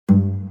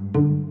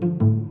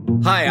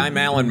Hi, I'm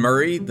Alan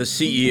Murray, the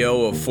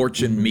CEO of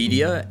Fortune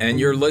Media, and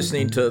you're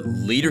listening to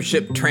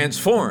Leadership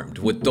Transformed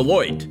with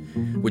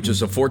Deloitte, which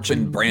is a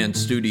Fortune brand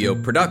studio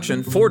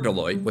production for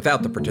Deloitte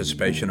without the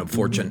participation of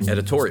Fortune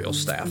editorial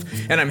staff.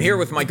 And I'm here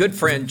with my good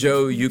friend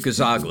Joe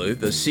Ukazoglu,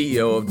 the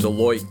CEO of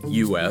Deloitte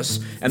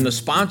US and the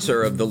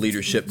sponsor of the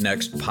Leadership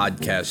Next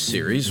podcast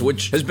series,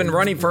 which has been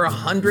running for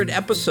 100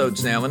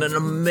 episodes now in an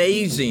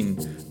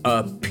amazing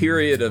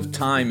period of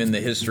time in the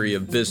history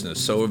of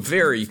business. So a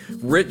very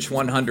rich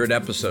 100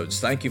 episodes.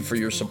 Thank you for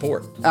your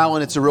support.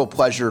 Alan, it's a real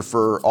pleasure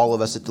for all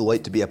of us at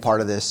Deloitte to be a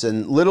part of this.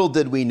 And little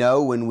did we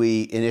know when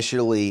we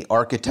initially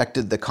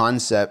architected the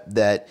concept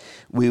that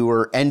we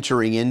were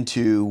entering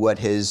into what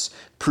has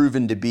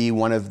proven to be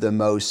one of the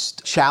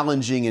most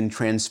challenging and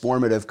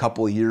transformative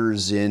couple of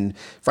years in,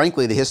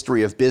 frankly, the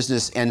history of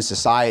business and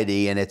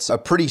society. And it's a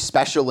pretty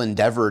special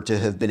endeavor to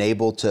have been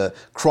able to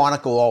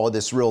chronicle all of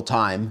this real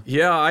time.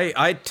 Yeah,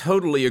 I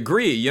totally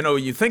agree. You know,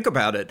 you think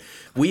about it,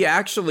 we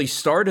actually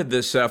started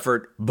this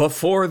effort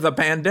before the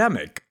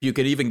pandemic. You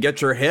could even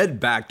get your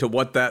head back to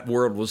what that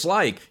world was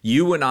like.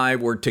 You and I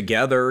were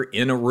together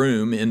in a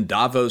room in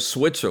Davos,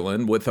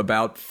 Switzerland, with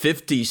about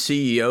 50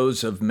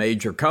 CEOs of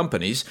major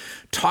companies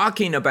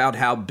talking about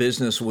how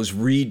business was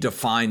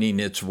redefining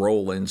its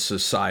role in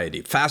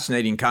society.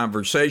 Fascinating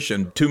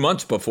conversation 2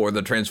 months before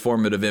the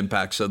transformative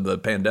impacts of the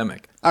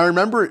pandemic. I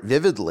remember it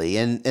vividly,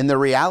 and the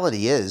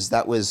reality is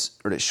that was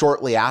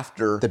shortly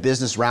after the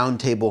Business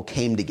Roundtable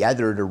came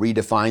together to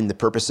redefine the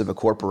purpose of a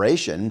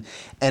corporation.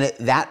 And at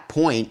that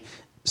point,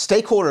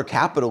 stakeholder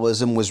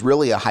capitalism was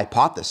really a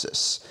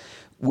hypothesis.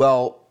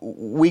 Well,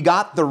 we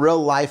got the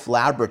real life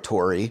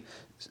laboratory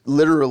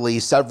literally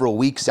several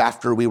weeks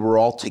after we were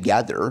all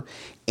together.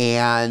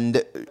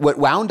 And what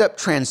wound up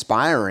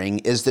transpiring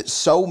is that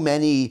so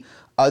many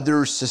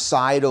other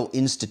societal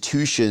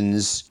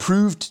institutions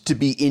proved to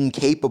be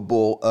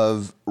incapable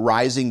of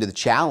rising to the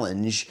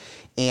challenge.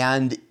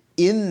 And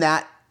in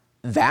that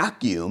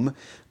vacuum,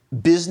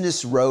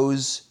 business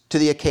rose to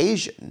the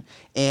occasion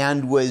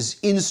and was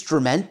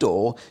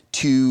instrumental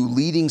to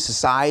leading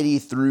society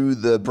through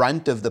the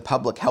brunt of the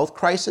public health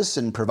crisis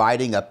and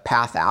providing a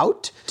path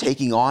out,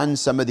 taking on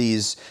some of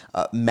these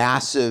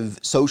massive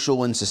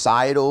social and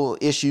societal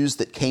issues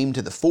that came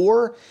to the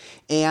fore.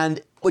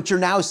 And what you're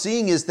now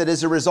seeing is that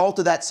as a result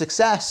of that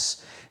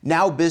success,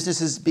 now business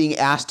is being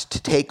asked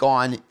to take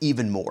on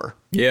even more.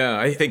 Yeah,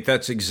 I think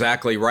that's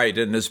exactly right.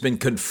 And it's been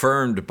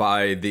confirmed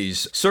by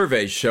these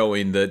surveys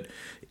showing that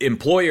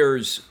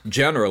employers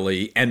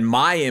generally, and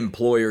my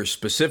employer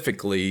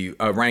specifically,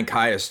 rank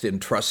highest in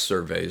trust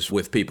surveys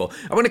with people.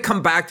 I want to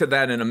come back to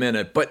that in a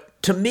minute, but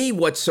to me,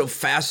 what's so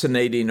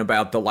fascinating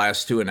about the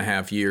last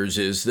 2.5 years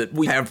is that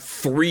we have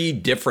 3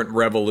 different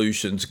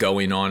revolutions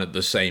going on at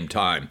the same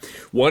time.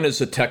 One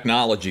is a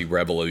technology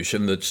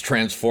revolution that's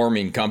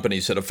transforming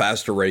companies at a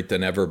faster rate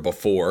than ever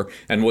before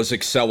and was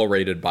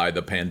accelerated by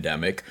the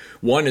pandemic.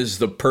 One is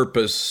the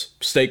purpose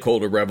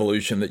stakeholder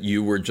revolution that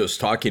you were just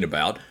talking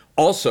about,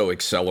 also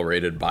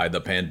accelerated by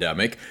the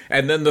pandemic.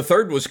 And then the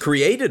third was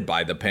created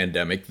by the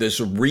pandemic,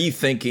 this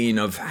rethinking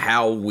of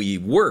how we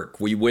work.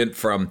 We went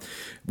from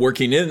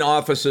working in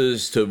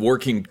offices to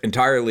working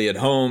entirely at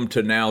home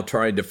to now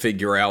trying to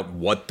figure out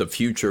what the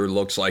future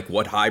looks like,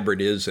 what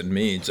hybrid is and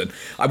means. And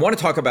I want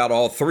to talk about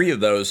all 3 of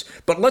those,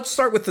 but let's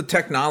start with the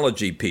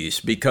technology piece,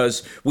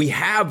 because we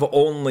have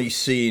only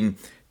seen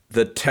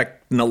the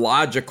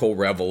technological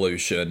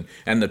revolution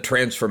and the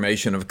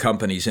transformation of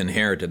companies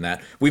inherent in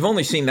that. We've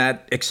only seen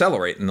that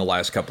accelerate in the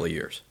last couple of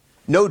years.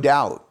 No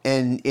doubt.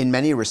 And in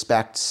many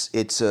respects,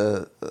 it's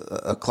a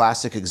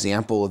classic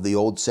example of the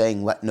old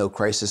saying, let no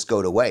crisis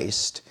go to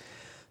waste.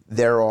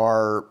 There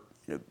are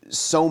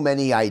so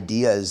many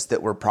ideas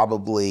that were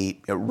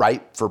probably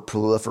ripe for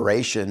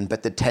proliferation,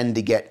 but that tend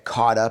to get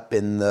caught up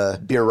in the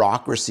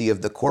bureaucracy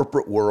of the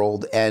corporate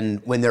world.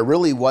 And when there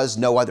really was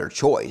no other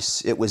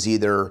choice, it was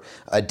either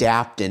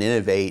adapt and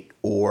innovate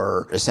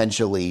or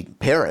essentially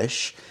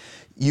perish.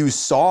 You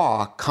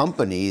saw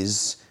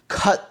companies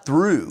cut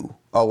through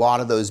a lot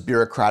of those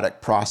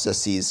bureaucratic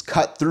processes,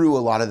 cut through a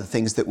lot of the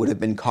things that would have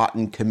been caught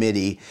in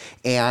committee,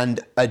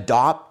 and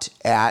adopt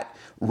at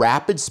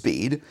rapid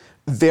speed,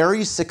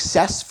 very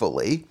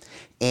successfully.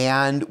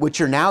 And what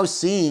you're now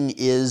seeing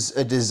is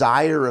a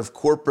desire of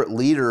corporate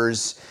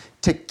leaders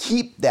to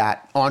keep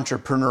that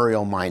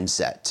entrepreneurial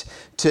mindset,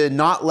 to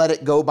not let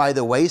it go by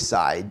the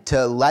wayside,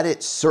 to let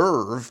it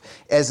serve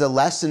as a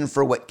lesson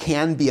for what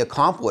can be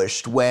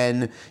accomplished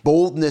when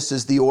boldness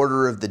is the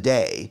order of the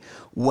day,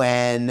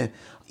 when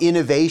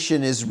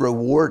innovation is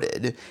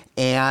rewarded.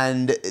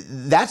 And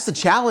that's the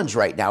challenge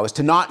right now, is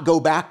to not go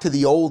back to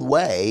the old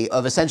way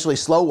of essentially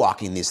slow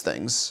walking these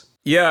things.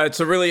 Yeah, it's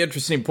a really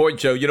interesting point,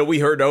 Joe. You know, we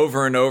heard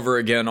over and over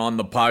again on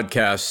the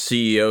podcast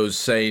CEOs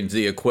saying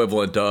the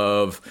equivalent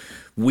of,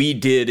 we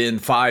did in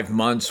 5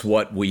 months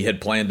what we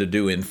had planned to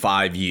do in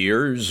 5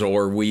 years,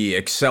 or we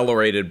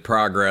accelerated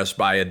progress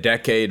by a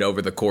decade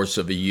over the course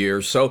of a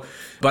year. So,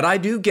 but I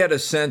do get a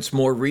sense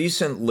more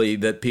recently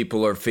that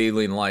people are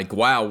feeling like,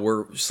 wow,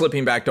 we're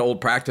slipping back to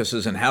old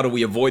practices, and how do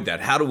we avoid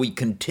that? How do we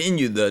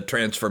continue the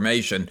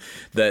transformation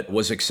that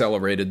was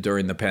accelerated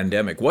during the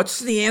pandemic? What's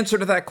the answer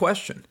to that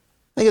question?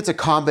 I think it's a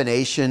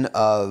combination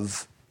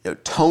of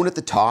tone at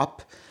the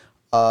top,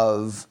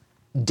 of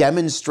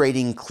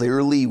demonstrating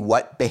clearly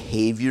what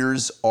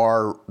behaviors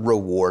are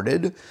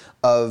rewarded,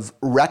 of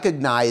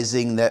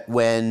recognizing that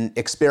when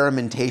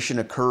experimentation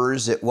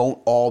occurs, it won't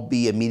all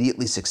be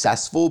immediately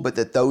successful, but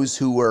that those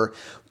who are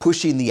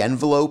pushing the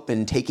envelope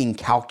and taking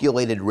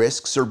calculated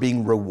risks are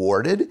being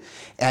rewarded,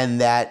 and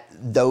that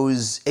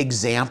those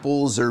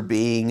examples are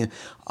being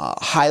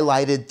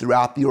highlighted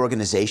throughout the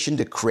organization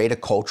to create a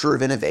culture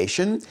of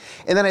innovation.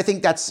 And then I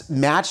think that's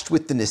matched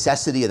with the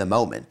necessity of the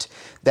moment,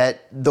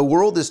 that the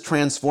world is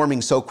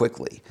transforming so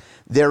quickly.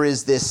 There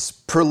is this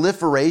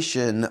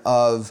proliferation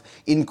of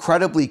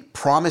incredibly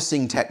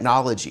promising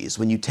technologies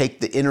when you take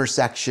the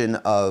intersection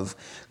of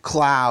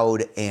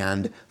cloud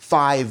and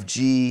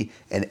 5G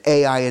and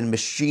AI and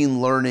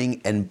machine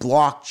learning and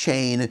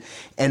blockchain,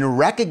 and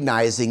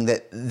recognizing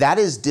that that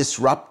is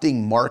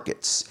disrupting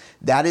markets,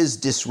 that is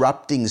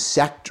disrupting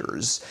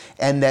sectors,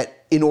 and that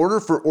in order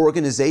for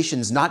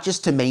organizations not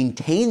just to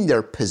maintain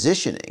their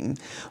positioning,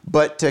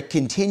 but to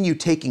continue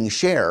taking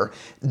share,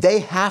 they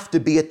have to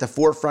be at the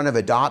forefront of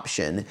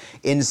adoption.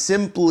 And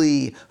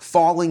simply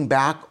falling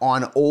back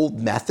on old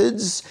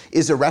methods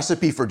is a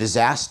recipe for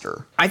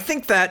disaster. I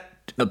think that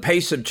the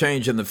pace of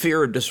change and the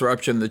fear of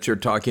disruption that you're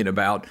talking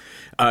about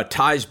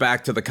ties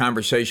back to the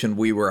conversation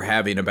we were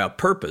having about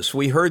purpose.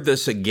 We heard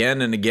this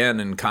again and again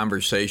in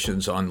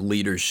conversations on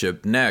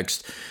Leadership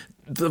Next.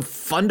 The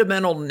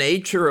fundamental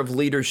nature of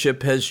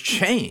leadership has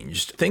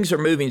changed. Things are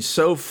moving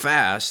so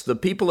fast. The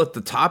people at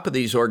the top of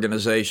these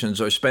organizations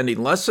are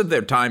spending less of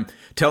their time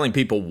telling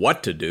people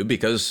what to do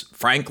because,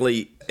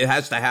 frankly, it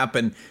has to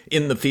happen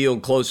in the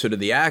field closer to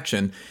the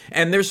action.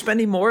 And they're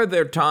spending more of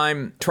their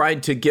time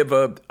trying to give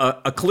a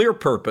clear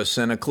purpose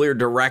and a clear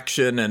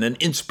direction and an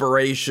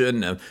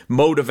inspiration, a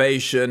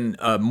motivation,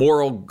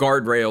 moral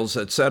guardrails,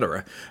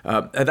 etc.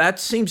 That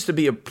seems to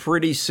be a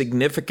pretty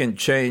significant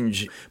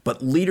change,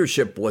 but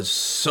leadership was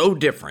so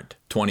different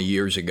 20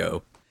 years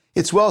ago.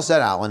 It's well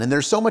said, Alan, and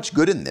there's so much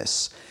good in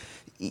this.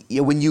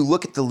 When you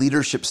look at the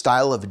leadership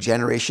style of a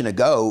generation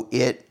ago,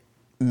 it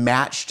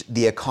matched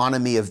the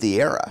economy of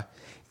the era.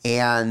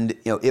 And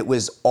it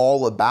was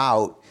all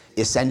about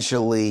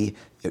essentially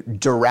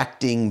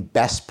directing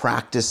best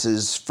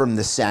practices from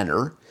the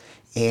center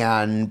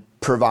and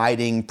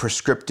providing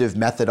prescriptive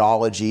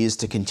methodologies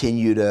to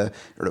continue to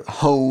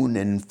hone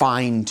and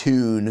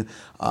fine-tune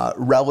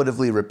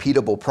relatively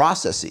repeatable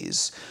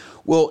processes.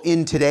 Well,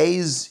 in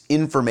today's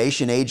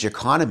information age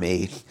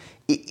economy,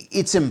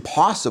 it's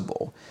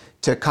impossible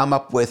to come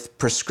up with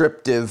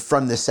prescriptive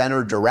from the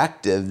center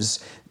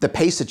directives. The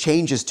pace of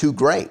change is too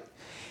great.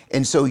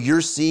 And so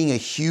you're seeing a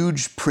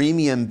huge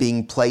premium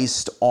being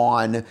placed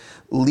on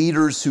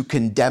leaders who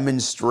can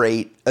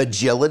demonstrate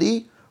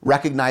agility,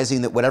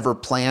 recognizing that whatever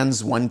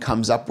plans one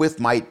comes up with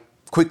might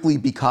quickly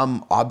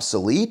become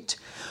obsolete.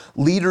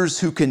 Leaders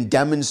who can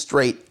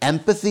demonstrate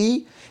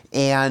empathy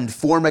and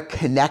form a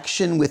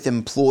connection with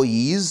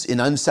employees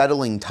in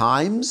unsettling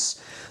times.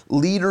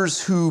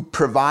 Leaders who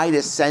provide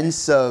a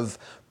sense of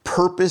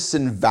purpose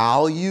and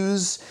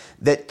values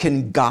that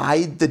can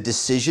guide the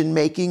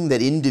decision-making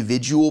that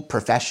individual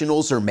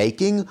professionals are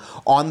making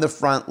on the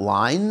front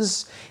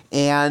lines,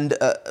 and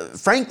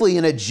frankly,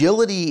 an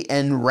agility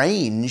and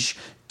range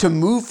to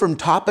move from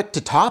topic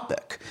to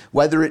topic,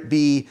 whether it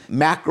be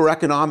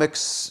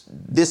macroeconomics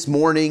this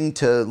morning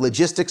to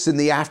logistics in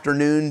the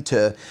afternoon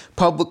to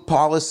public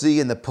policy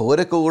in the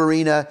political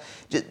arena.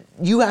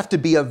 You have to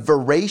be a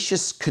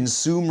voracious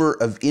consumer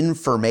of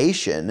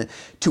information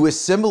to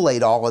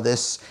assimilate all of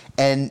this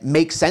and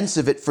make sense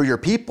of it for your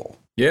people.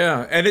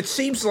 Yeah, and it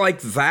seems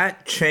like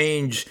that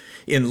change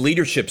in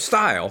leadership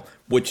style,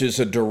 which is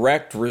a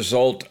direct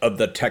result of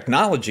the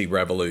technology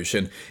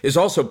revolution, is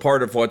also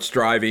part of what's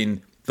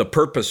driving the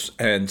purpose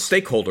and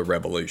stakeholder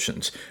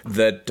revolutions,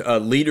 that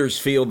leaders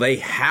feel they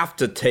have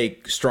to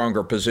take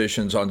stronger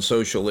positions on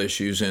social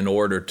issues in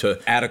order to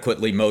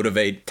adequately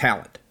motivate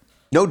talent.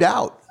 No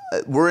doubt.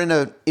 We're in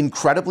an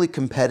incredibly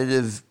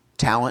competitive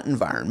talent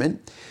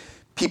environment.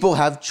 People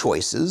have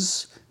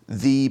choices.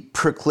 The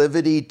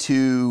proclivity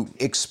to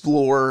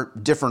explore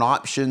different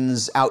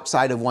options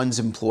outside of one's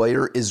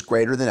employer is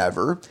greater than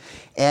ever.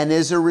 And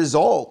as a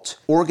result,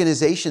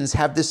 organizations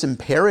have this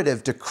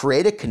imperative to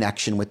create a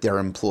connection with their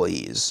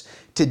employees,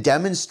 to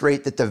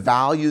demonstrate that the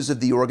values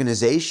of the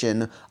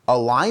organization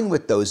align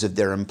with those of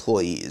their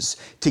employees,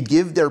 to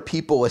give their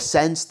people a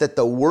sense that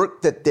the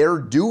work that they're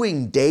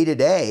doing day to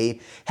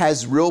day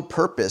has real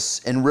purpose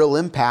and real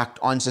impact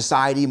on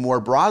society more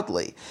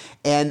broadly.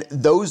 And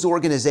those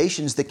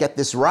organizations that get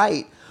this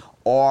right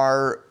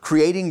are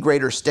creating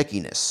greater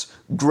stickiness,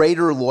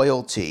 greater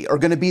loyalty, are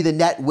going to be the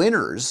net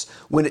winners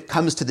when it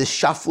comes to the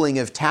shuffling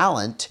of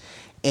talent.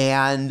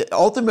 And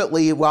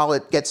ultimately, while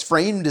it gets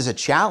framed as a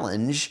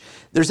challenge,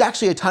 there's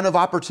actually a ton of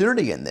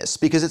opportunity in this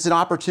because it's an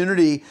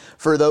opportunity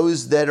for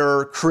those that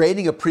are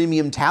creating a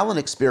premium talent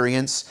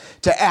experience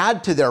to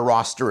add to their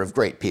roster of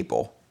great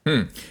people.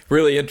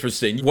 Really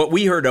interesting. What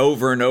we heard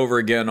over and over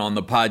again on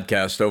the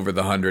podcast over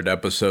the 100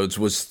 episodes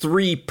was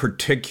three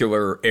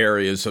particular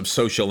areas of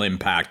social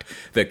impact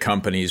that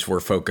companies were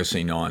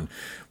focusing on.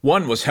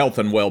 One was health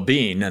and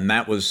well-being, and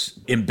that was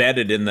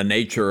embedded in the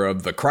nature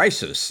of the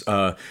crisis.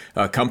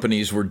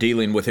 Companies were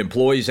dealing with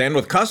employees and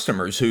with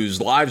customers whose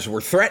lives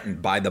were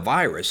threatened by the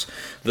virus.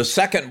 The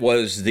second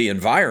was the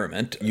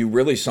environment. You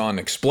really saw an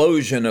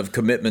explosion of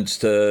commitments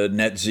to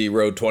net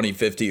zero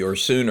 2050 or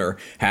sooner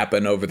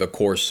happen over the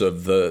course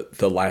of the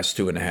last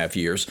 2.5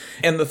 years.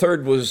 And the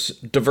third was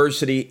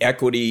diversity,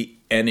 equity,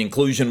 and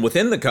inclusion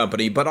within the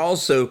company, but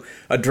also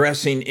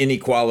addressing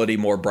inequality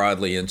more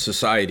broadly in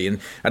society. And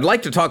I'd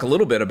like to talk a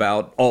little bit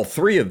about all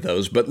three of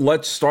those, but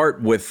let's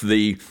start with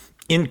the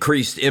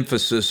increased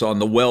emphasis on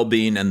the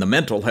well-being and the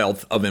mental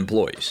health of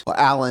employees. Well,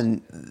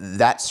 Alan,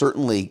 that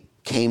certainly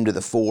came to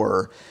the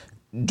fore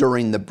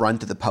during the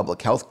brunt of the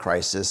public health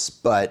crisis,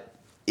 but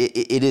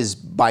it is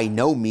by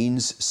no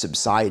means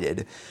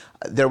subsided.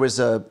 There was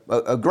a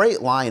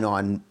great line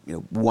on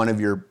one of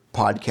your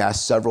podcasts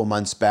several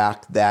months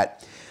back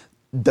that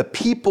the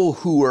people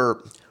who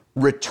are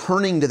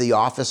returning to the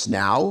office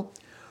now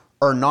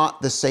are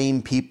not the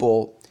same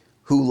people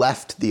who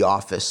left the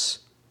office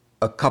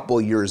a couple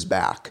years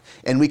back.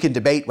 And we can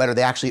debate whether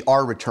they actually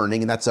are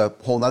returning, and that's a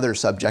whole other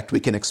subject we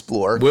can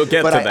explore. We'll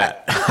get to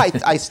that.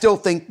 I still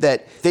think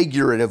that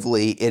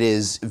figuratively it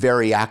is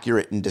very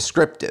accurate and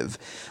descriptive.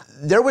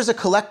 There was a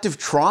collective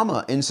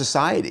trauma in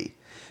society.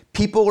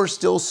 People are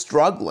still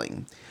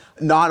struggling,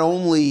 not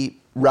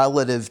only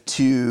relative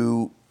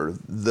to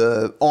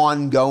the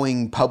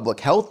ongoing public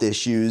health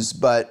issues,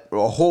 but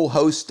a whole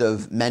host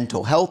of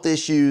mental health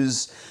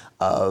issues,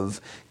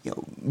 of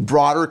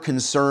broader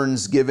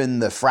concerns given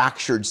the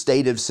fractured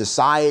state of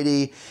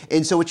society.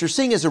 And so what you're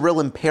seeing is a real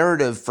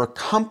imperative for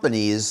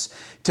companies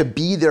to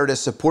be there to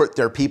support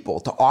their people,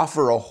 to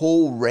offer a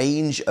whole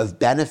range of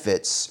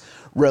benefits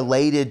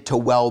related to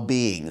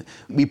well-being.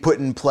 We put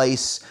in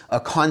place a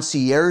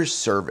concierge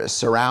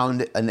service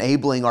around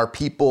enabling our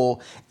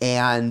people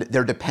and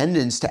their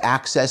dependents to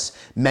access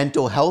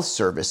mental health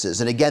services.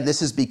 And again,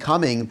 this is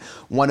becoming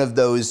one of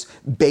those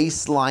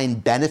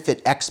baseline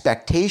benefit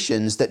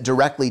expectations that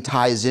directly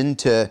ties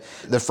into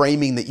the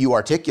framing that you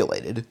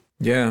articulated.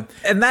 Yeah.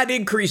 And that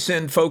increase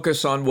in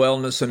focus on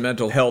wellness and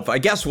mental health, I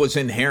guess, was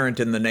inherent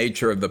in the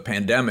nature of the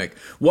pandemic.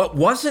 What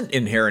wasn't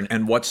inherent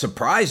and what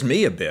surprised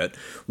me a bit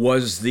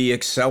was the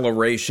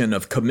acceleration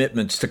of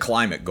commitments to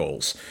climate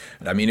goals.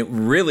 I mean, it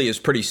really is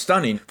pretty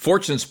stunning.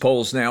 Fortune's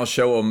polls now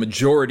show a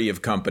majority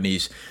of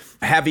companies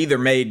have either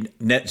made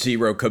net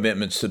zero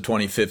commitments to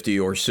 2050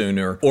 or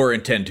sooner or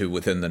intend to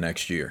within the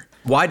next year.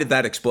 Why did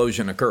that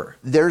explosion occur?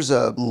 There's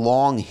a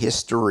long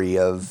history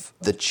of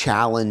the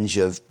challenge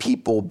of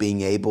people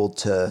being able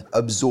to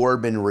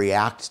absorb and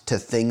react to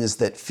things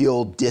that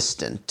feel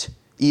distant,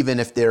 even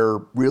if they're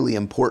really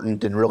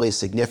important and really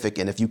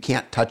significant, if you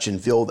can't touch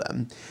and feel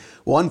them.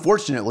 Well,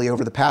 unfortunately,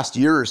 over the past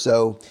year or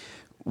so,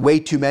 way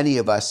too many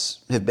of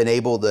us have been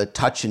able to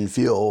touch and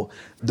feel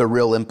the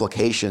real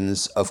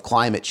implications of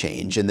climate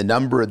change, and the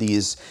number of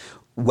these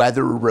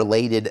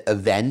weather-related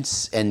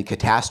events and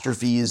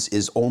catastrophes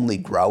is only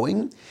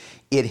growing.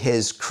 It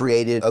has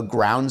created a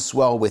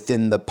groundswell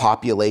within the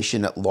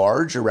population at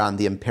large around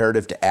the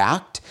imperative to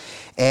act.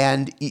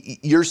 And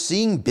you're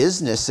seeing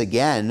business,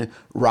 again,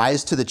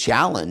 rise to the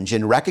challenge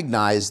and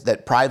recognize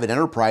that private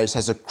enterprise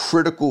has a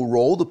critical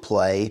role to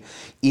play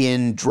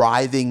in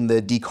driving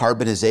the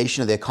decarbonization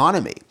of the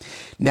economy.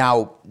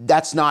 Now,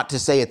 that's not to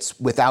say it's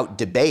without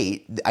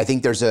debate. I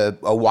think there's a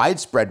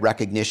widespread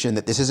recognition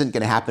that this isn't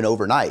going to happen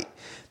overnight.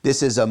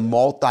 This is a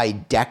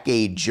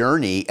multi-decade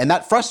journey, and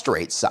that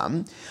frustrates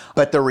some.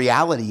 But the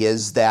reality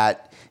is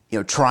that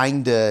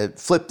trying to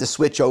flip the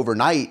switch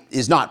overnight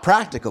is not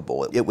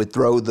practicable. It would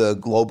throw the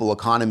global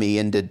economy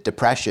into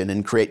depression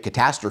and create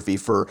catastrophe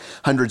for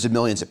hundreds of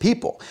millions of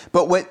people.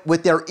 But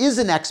what there is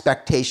an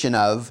expectation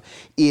of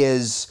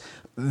is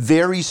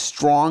very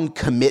strong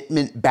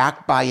commitment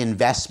backed by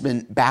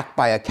investment, backed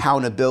by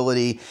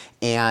accountability,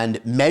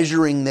 and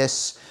measuring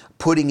this,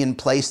 putting in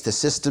place the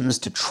systems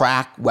to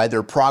track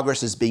whether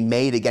progress is being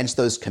made against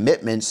those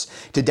commitments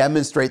to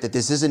demonstrate that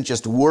this isn't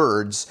just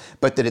words,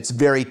 but that it's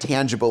very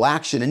tangible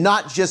action, and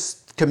not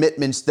just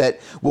commitments that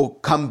will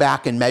come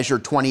back and measure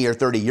 20 or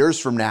 30 years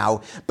from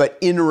now, but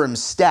interim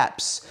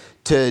steps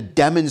to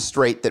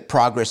demonstrate that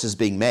progress is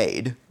being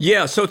made.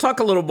 Yeah, so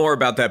talk a little more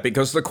about that,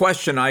 because the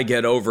question I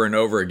get over and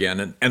over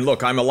again, and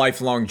look, I'm a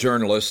lifelong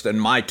journalist and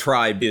my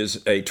tribe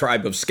is a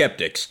tribe of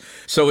skeptics.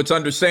 So it's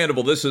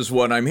understandable this is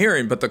what I'm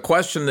hearing, but the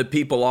question that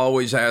people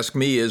always ask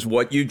me is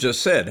what you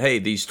just said. Hey,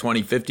 these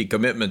 2050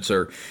 commitments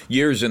are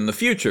years in the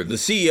future. The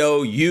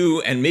CEO, you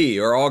and me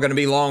are all going to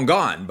be long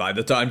gone by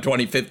the time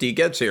 2050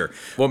 gets here.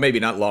 Well, maybe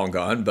not long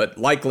gone, but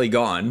likely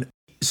gone.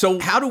 So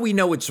how do we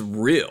know it's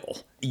real?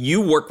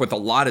 You work with a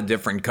lot of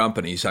different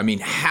companies. I mean,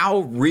 how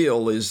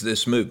real is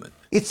this movement?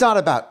 It's not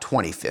about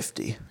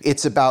 2050.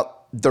 It's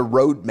about the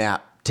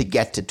roadmap to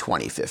get to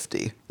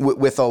 2050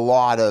 with a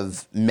lot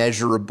of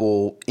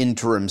measurable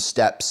interim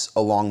steps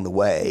along the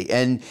way.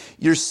 And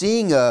you're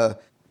seeing a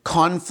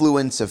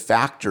confluence of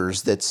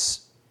factors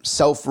that's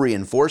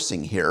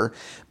self-reinforcing here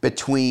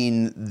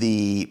between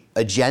the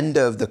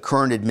agenda of the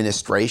current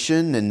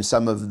administration and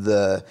some of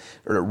the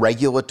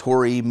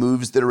regulatory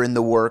moves that are in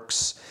the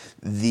works,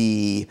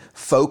 the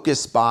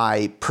focus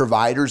by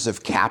providers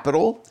of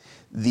capital,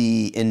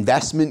 the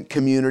investment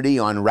community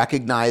on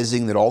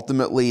recognizing that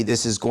ultimately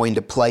this is going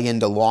to play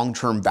into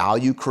long-term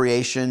value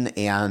creation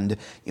and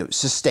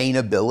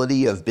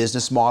sustainability of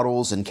business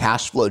models and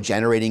cash flow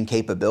generating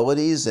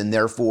capabilities, and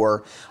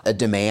therefore a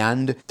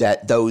demand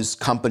that those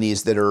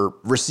companies that are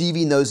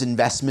receiving those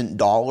investment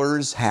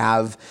dollars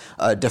have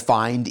a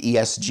defined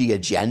ESG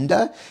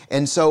agenda.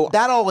 And so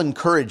that all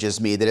encourages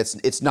me that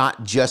it's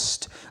not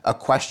just a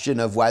question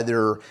of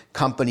whether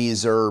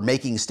companies are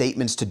making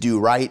statements to do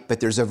right, but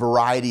there's a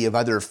variety of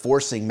other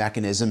forcing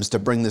mechanisms to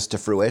bring this to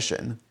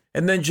fruition.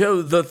 And then,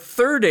 Joe, the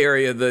third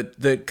area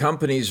that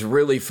companies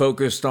really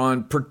focused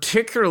on,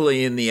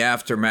 particularly in the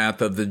aftermath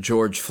of the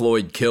George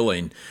Floyd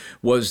killing,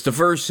 was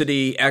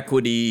diversity,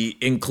 equity,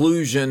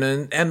 inclusion,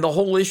 and the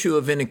whole issue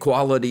of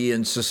inequality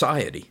in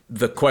society.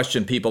 The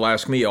question people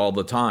ask me all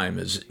the time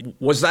is,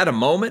 was that a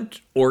moment,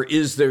 or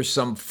is there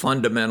some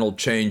fundamental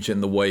change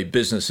in the way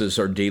businesses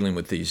are dealing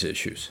with these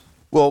issues?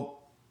 Well,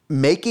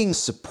 making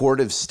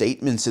supportive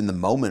statements in the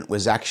moment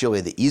was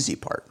actually the easy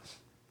part.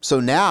 So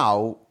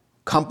now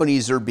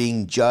companies are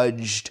being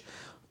judged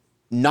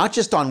not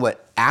just on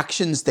what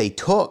actions they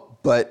took,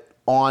 but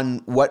on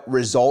what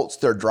results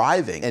they're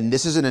driving. And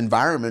this is an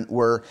environment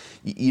where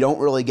you don't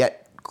really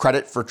get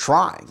credit for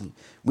trying.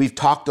 We've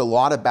talked a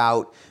lot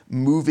about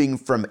moving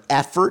from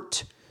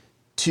effort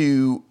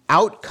to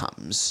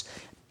outcomes.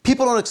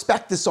 People don't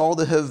expect this all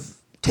to have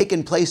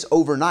taken place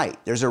overnight.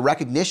 There's a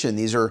recognition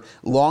these are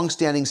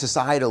longstanding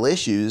societal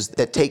issues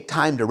that take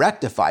time to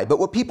rectify. But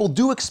what people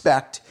do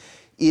expect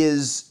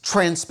is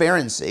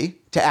transparency,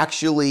 to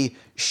actually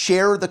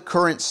share the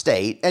current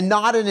state, and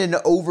not in an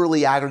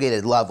overly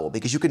aggregated level,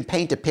 because you can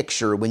paint a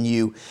picture when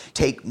you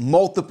take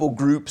multiple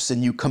groups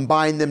and you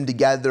combine them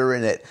together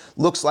and it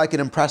looks like an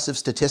impressive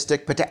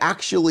statistic, but to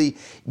actually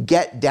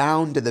get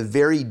down to the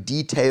very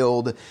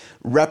detailed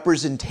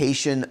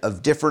representation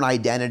of different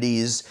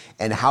identities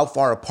and how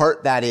far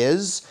apart that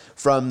is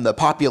from the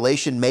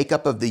population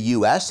makeup of the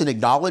US and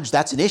acknowledge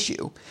that's an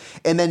issue.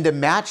 And then to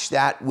match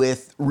that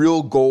with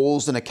real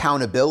goals and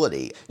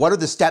accountability. What are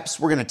the steps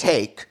we're going to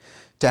take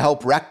to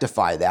help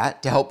rectify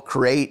that, to help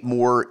create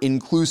more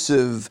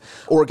inclusive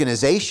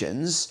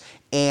organizations?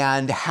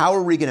 And how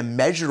are we going to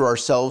measure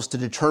ourselves to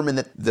determine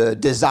that the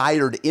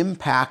desired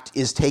impact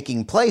is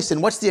taking place?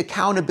 And what's the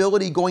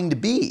accountability going to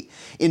be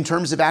in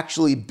terms of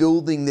actually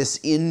building this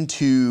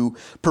into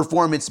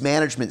performance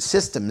management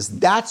systems?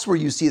 That's where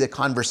you see the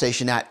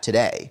conversation at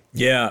today.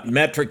 Yeah,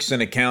 metrics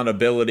and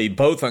accountability,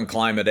 both on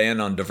climate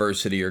and on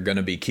diversity, are going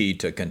to be key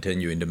to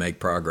continuing to make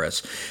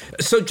progress.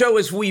 So, Joe,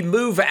 as we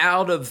move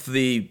out of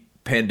the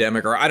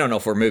pandemic, or I don't know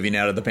if we're moving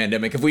out of the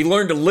pandemic, if we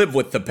learn to live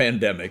with the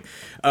pandemic,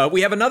 we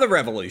have another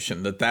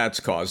revolution that's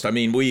caused. I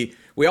mean, we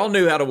all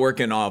knew how to work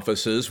in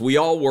offices. We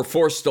all were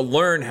forced to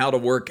learn how to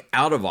work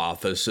out of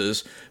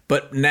offices.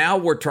 But now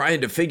we're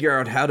trying to figure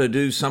out how to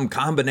do some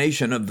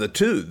combination of the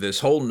two. This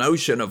whole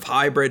notion of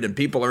hybrid, and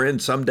people are in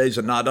some days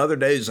and not other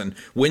days, and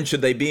when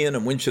should they be in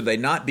and when should they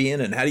not be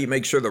in, and how do you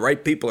make sure the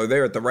right people are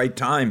there at the right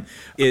time?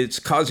 It's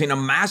causing a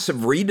massive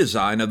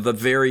redesign of the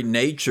very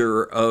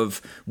nature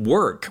of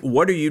work.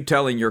 What are you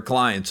telling your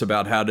clients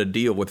about how to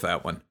deal with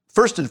that one?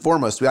 First and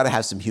foremost, we ought to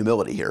have some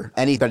humility here.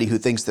 Anybody who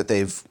thinks that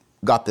they've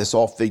got this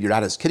all figured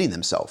out is kidding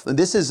themselves. And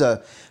this is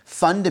a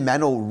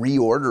fundamental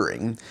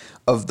reordering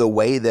of the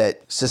way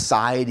that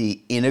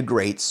society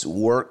integrates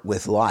work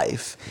with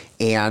life,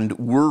 and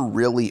we're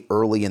really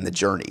early in the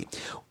journey.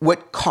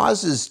 What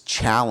causes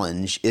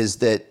challenge is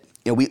that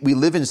we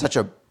live in such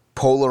a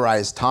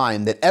polarized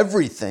time that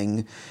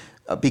everything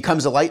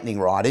becomes a lightning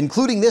rod,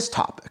 including this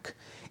topic.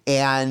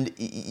 And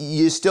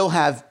you still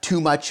have too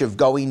much of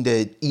going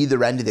to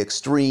either end of the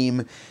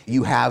extreme.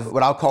 You have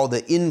what I'll call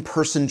the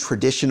in-person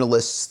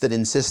traditionalists that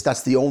insist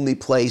that's the only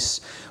place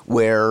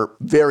where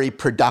very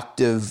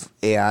productive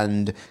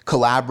and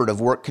collaborative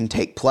work can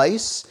take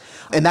place.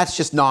 And that's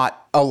just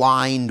not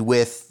aligned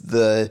with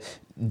the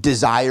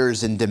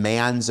desires and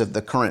demands of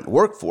the current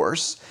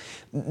workforce.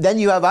 Then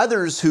you have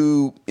others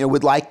who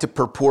would like to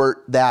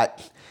purport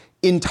that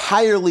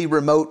entirely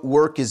remote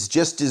work is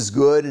just as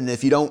good, and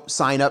if you don't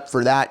sign up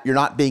for that, you're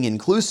not being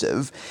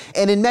inclusive.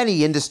 And in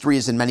many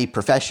industries and many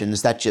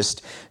professions, that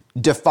just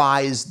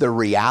defies the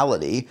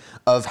reality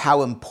of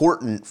how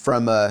important,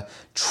 from a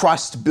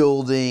trust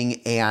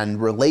building and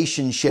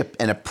relationship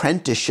and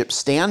apprenticeship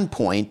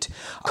standpoint,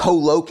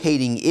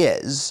 co-locating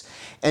is.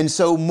 And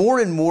so more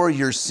and more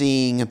you're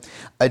seeing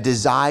a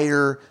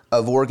desire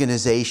of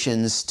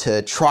organizations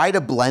to try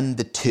to blend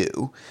the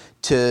two,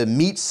 to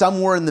meet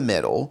somewhere in the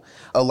middle,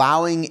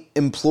 allowing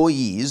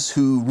employees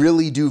who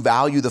really do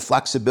value the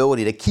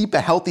flexibility to keep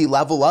a healthy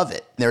level of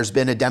it. There's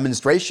been a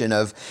demonstration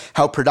of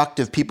how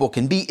productive people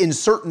can be in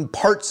certain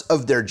parts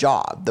of their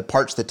job, the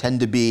parts that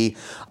tend to be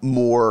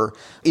more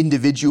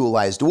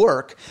individualized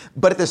work,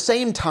 but at the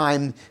same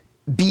time,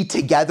 be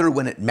together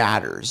when it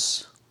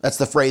matters. That's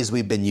the phrase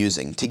we've been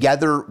using,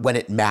 together when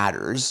it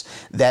matters,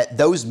 that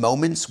those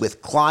moments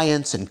with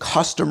clients and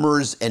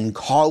customers and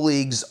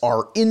colleagues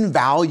are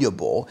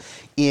invaluable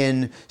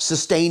in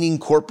sustaining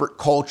corporate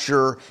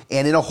culture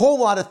and in a whole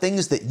lot of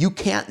things that you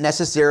can't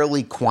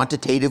necessarily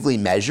quantitatively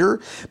measure,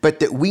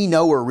 but that we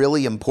know are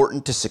really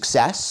important to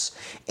success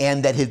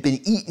and that have been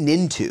eaten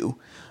into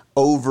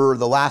over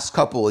the last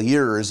couple of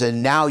years.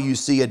 And now you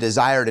see a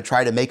desire to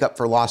try to make up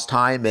for lost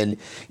time and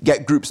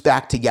get groups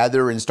back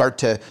together and start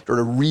to sort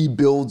of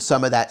rebuild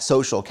some of that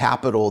social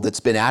capital that's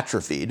been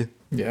atrophied.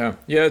 Yeah,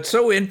 it's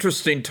so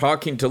interesting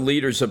talking to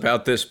leaders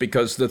about this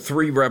because the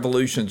three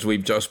revolutions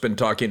we've just been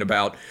talking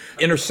about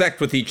intersect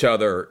with each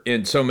other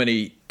in so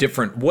many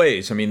different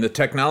ways. I mean, the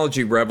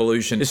technology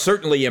revolution is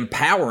certainly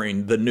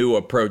empowering the new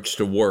approach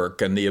to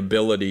work and the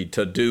ability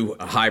to do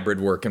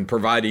hybrid work and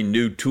providing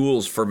new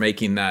tools for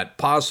making that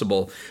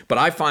possible. But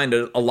I find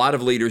a lot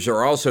of leaders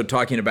are also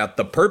talking about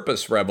the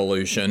purpose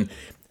revolution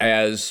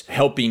as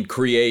helping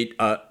create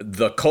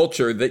the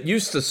culture that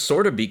used to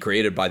sort of be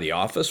created by the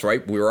office,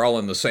 right? We were all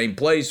in the same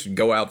place,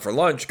 go out for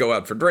lunch, go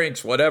out for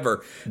drinks,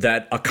 whatever.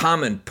 That a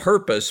common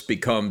purpose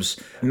becomes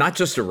not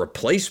just a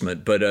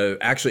replacement, but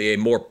actually a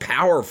more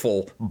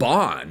powerful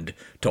bond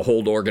to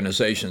hold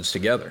organizations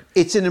together.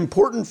 It's an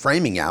important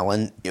framing,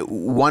 Alan.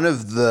 One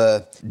of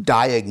the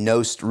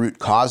diagnosed root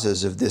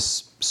causes of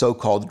this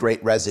so-called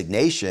Great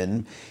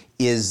Resignation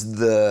is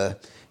the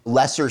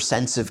lesser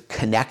sense of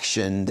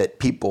connection that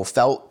people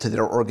felt to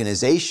their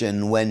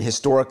organization when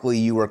historically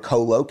you were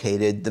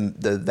co-located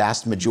the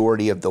vast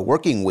majority of the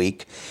working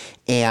week.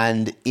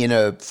 And in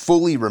a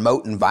fully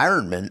remote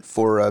environment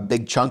for a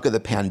big chunk of the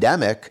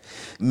pandemic,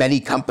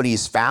 many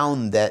companies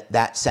found that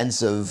that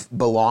sense of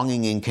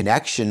belonging and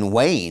connection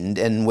waned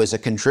and was a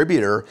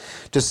contributor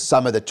to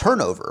some of the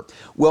turnover.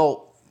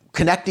 Well,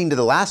 connecting to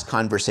the last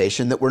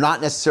conversation, that we're not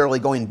necessarily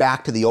going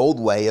back to the old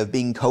way of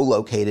being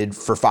co-located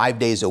for 5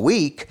 days a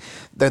week,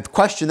 the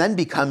question then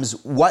becomes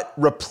what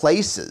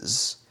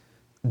replaces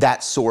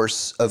that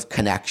source of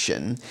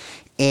connection?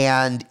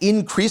 And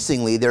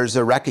increasingly, there's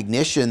a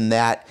recognition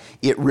that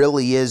it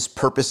really is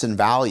purpose and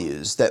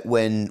values, that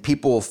when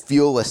people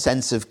feel a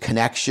sense of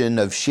connection,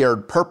 of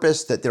shared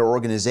purpose, that their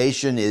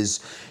organization is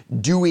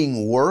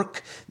doing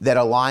work that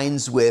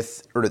aligns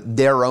with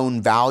their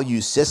own value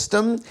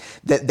system,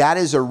 that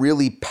is a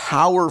really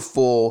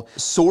powerful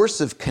source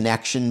of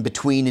connection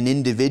between an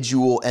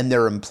individual and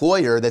their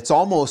employer that's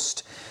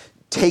almost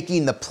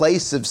taking the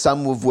place of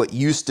some of what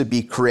used to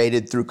be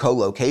created through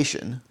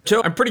co-location.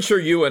 So I'm pretty sure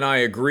you and I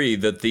agree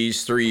that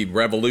these three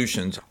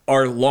revolutions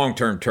are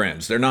long-term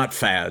trends. They're not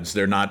fads.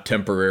 They're not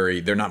temporary.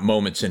 They're not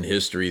moments in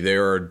history. They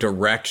are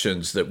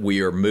directions that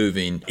we are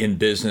moving in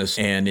business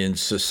and in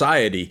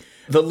society.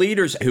 The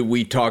leaders who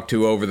we talked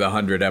to over the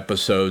 100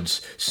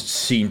 episodes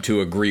seem to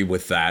agree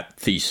with that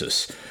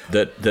thesis,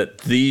 that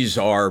these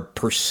are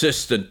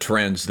persistent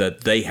trends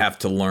that they have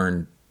to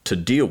learn to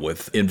deal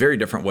with in very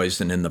different ways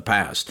than in the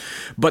past.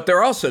 But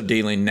they're also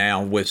dealing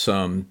now with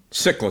some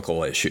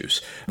cyclical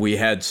issues. We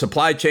had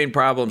supply chain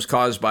problems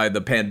caused by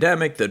the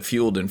pandemic that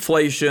fueled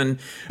inflation.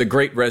 The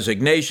Great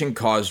Resignation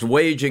caused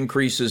wage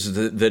increases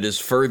that is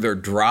further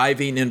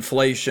driving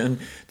inflation.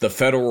 The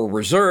Federal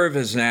Reserve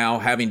is now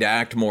having to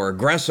act more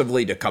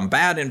aggressively to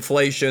combat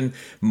inflation.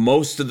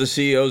 Most of the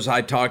CEOs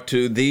I talk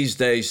to these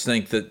days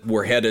think that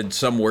we're headed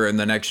somewhere in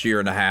the next year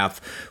and a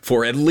half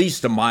for at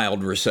least a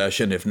mild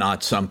recession, if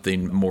not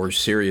something more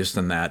serious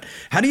than that.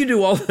 How do you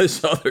do all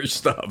this other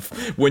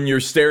stuff when you're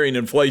staring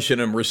inflation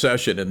and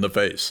recession in the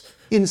face?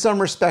 In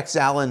some respects,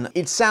 Alan,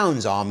 it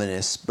sounds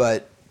ominous,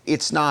 but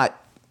it's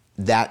not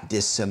that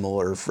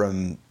dissimilar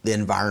from the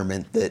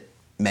environment that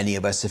many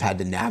of us have had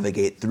to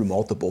navigate through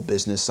multiple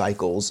business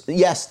cycles.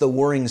 Yes, the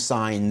warning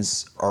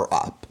signs are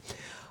up.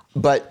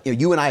 But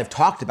you and I have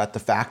talked about the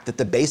fact that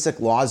the basic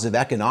laws of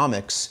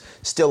economics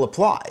still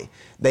apply.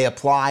 They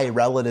apply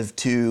relative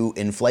to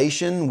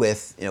inflation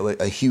with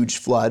a huge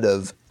flood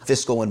of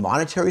fiscal and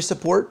monetary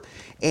support,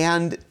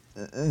 and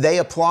they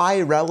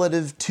apply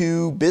relative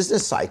to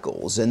business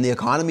cycles. And the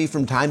economy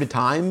from time to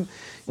time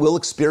will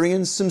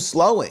experience some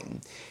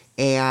slowing.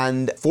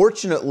 And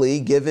fortunately,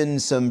 given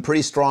some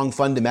pretty strong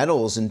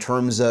fundamentals in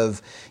terms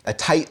of a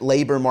tight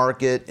labor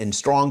market and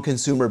strong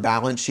consumer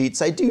balance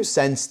sheets, I do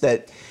sense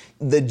that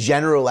the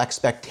general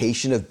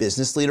expectation of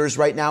business leaders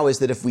right now is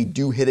that if we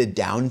do hit a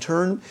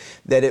downturn,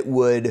 that it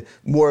would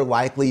more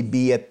likely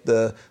be at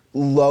the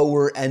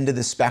lower end of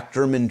the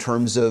spectrum in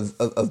terms of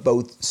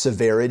both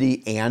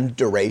severity and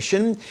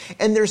duration.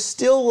 And there's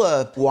still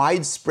a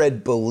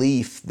widespread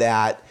belief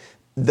that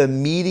the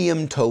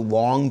medium to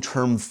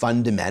long-term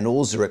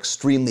fundamentals are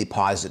extremely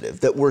positive,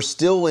 that we're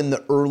still in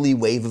the early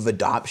wave of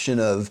adoption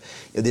of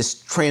this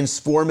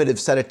transformative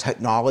set of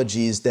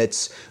technologies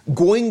that's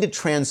going to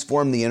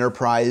transform the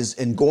enterprise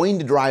and going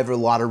to drive a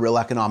lot of real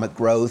economic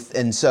growth.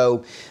 And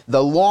so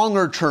the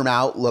longer-term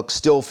outlook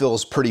still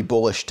feels pretty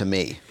bullish to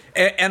me.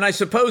 And I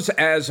suppose,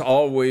 as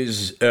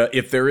always,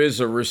 if there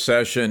is a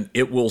recession,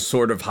 it will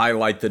sort of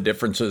highlight the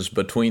differences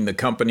between the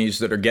companies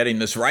that are getting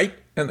this right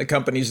and the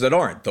companies that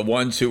aren't. The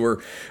ones who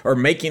are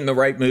making the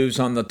right moves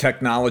on the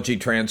technology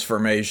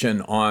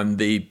transformation, on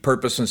the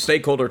purpose and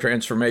stakeholder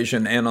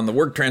transformation, and on the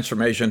work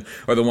transformation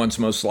are the ones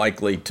most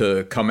likely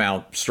to come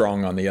out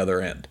strong on the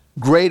other end.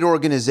 Great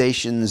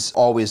organizations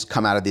always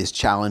come out of these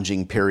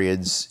challenging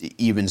periods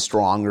even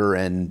stronger,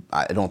 and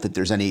I don't think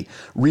there's any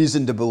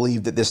reason to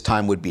believe that this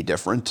time would be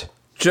different.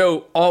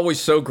 Joe, always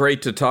so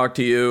great to talk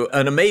to you.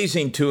 An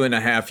amazing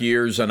 2.5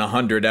 years and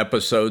 100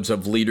 episodes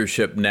of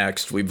Leadership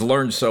Next. We've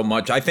learned so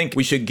much. I think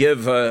we should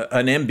give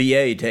an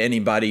MBA to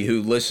anybody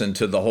who listened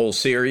to the whole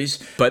series,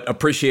 but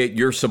appreciate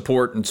your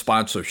support and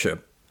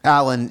sponsorship.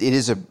 Alan, it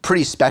is a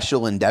pretty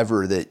special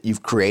endeavor that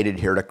you've created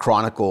here to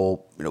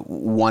chronicle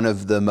one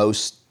of the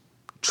most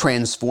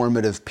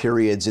transformative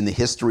periods in the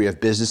history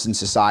of business and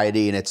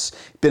society, and it's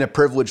been a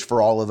privilege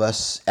for all of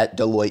us at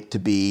Deloitte to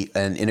be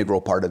an integral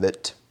part of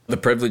it. The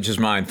privilege is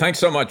mine. Thanks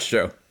so much,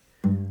 Joe.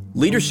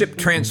 Leadership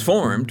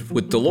Transformed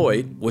with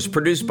Deloitte was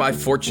produced by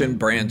Fortune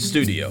Brand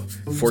Studio.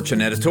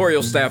 Fortune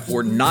editorial staff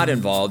were not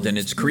involved in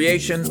its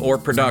creation or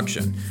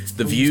production.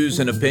 The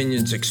views and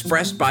opinions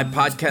expressed by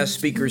podcast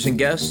speakers and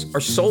guests are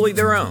solely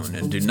their own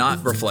and do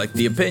not reflect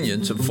the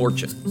opinions of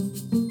Fortune.